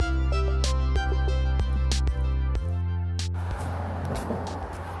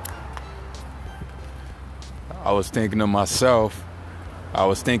I was thinking to myself,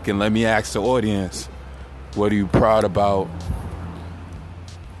 let me ask the audience, what are you proud about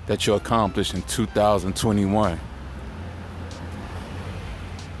that you accomplished in 2021?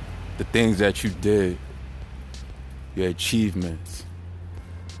 The things that you did, your achievements.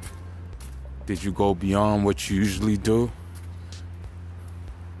 Did you go beyond what you usually do?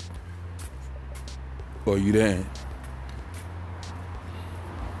 Or you didn't?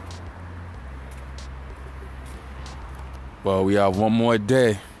 Well, we have one more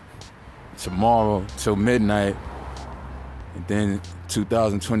day, tomorrow till midnight, and then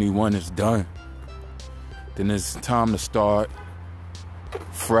 2021 is done. Then it's time to start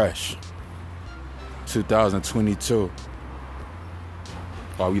fresh. 2022.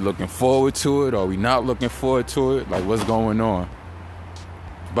 Are we looking forward to it? Are we not looking forward to it? Like, what's going on?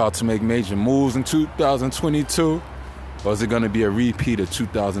 About to make major moves in 2022? Or is it going to be a repeat of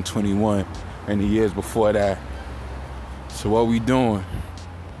 2021 and the years before that? So what we doing?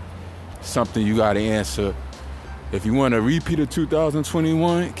 Something you got to answer. If you want a repeat of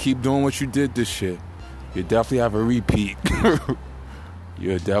 2021, keep doing what you did this year. You'll definitely have a repeat.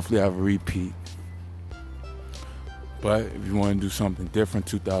 You'll definitely have a repeat. But if you want to do something different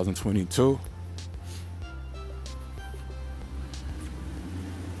 2022,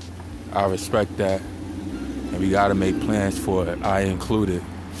 I respect that. And we got to make plans for it, I included.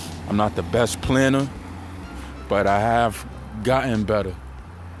 I'm not the best planner, but I have gotten better.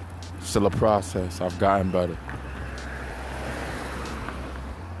 Still a process. I've gotten better.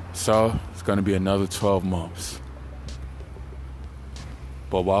 So it's going to be another 12 months.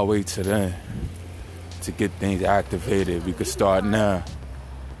 But why wait till then to get things activated? We could start now.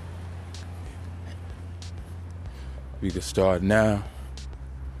 We could start now.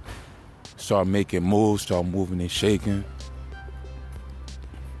 Start making moves, start moving and shaking.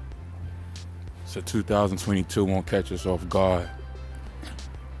 So 2022 won't catch us off guard.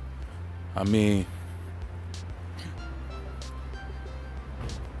 I mean,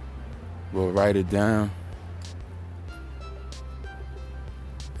 we'll write it down.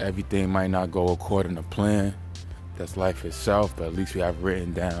 Everything might not go according to plan. That's life itself, but at least we have it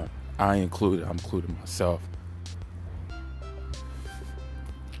written down. I'm including myself.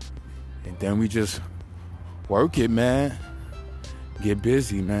 And then we just work it, man. Get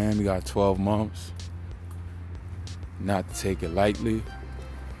busy, man. We got 12 months. Not to take it lightly.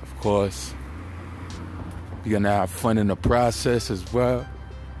 Of course, we're going to have fun in the process as well.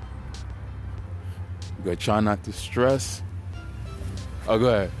 We're going to try not to stress. Oh, go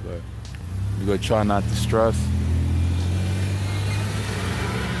ahead. We're going to try not to stress.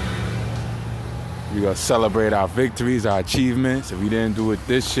 We're going to celebrate our victories, our achievements. If we didn't do it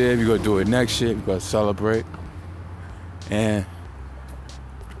this year, we're going to do it next year. We're going to celebrate. And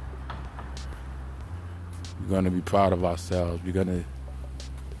we're going to be proud of ourselves. We're going to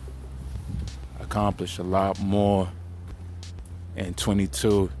accomplish a lot more in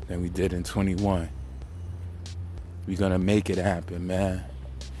 22 than we did in 21. We're going to make it happen, man.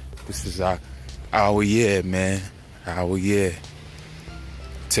 This is our year, man. Our year.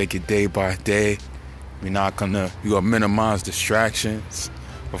 Take it day by day. We're going to minimize distractions.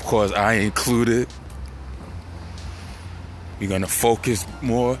 Of course, I included. We're going to focus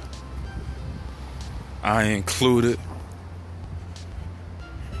more. I included.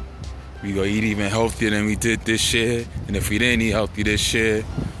 We're going to eat even healthier than we did this year. And if we didn't eat healthy this year,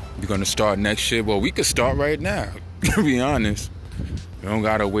 we're going to start next year. Well, we could start right now, to be honest. We don't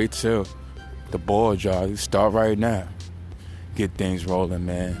got to wait till the ball drops. We start right now. Get things rolling,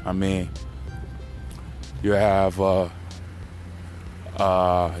 man. I mean, you have a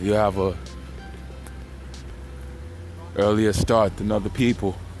earlier start than other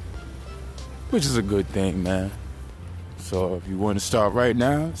people, which is a good thing, man. So if you want to start right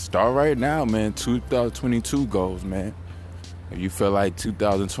now, man. 2022 goals, man. If you feel like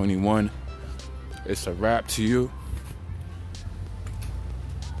 2021, it's a wrap to you.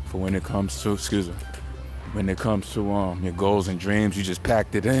 For when it comes to your goals and dreams, you just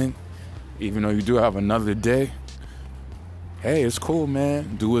packed it in. Even though you do have another day, hey, it's cool,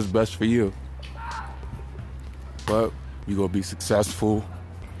 man. Do what's best for you. But you're going to be successful.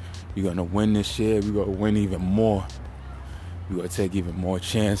 You're going to win this year. We're going to win even more. We're going to take even more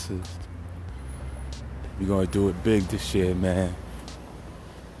chances. We're going to do it big this year, man.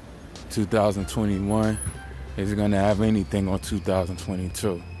 2021 isn't going to have anything on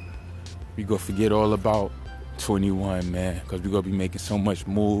 2022. We're going to forget all about 21, man, because we're going to be making so much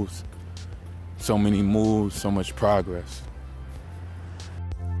moves, so many moves, so much progress.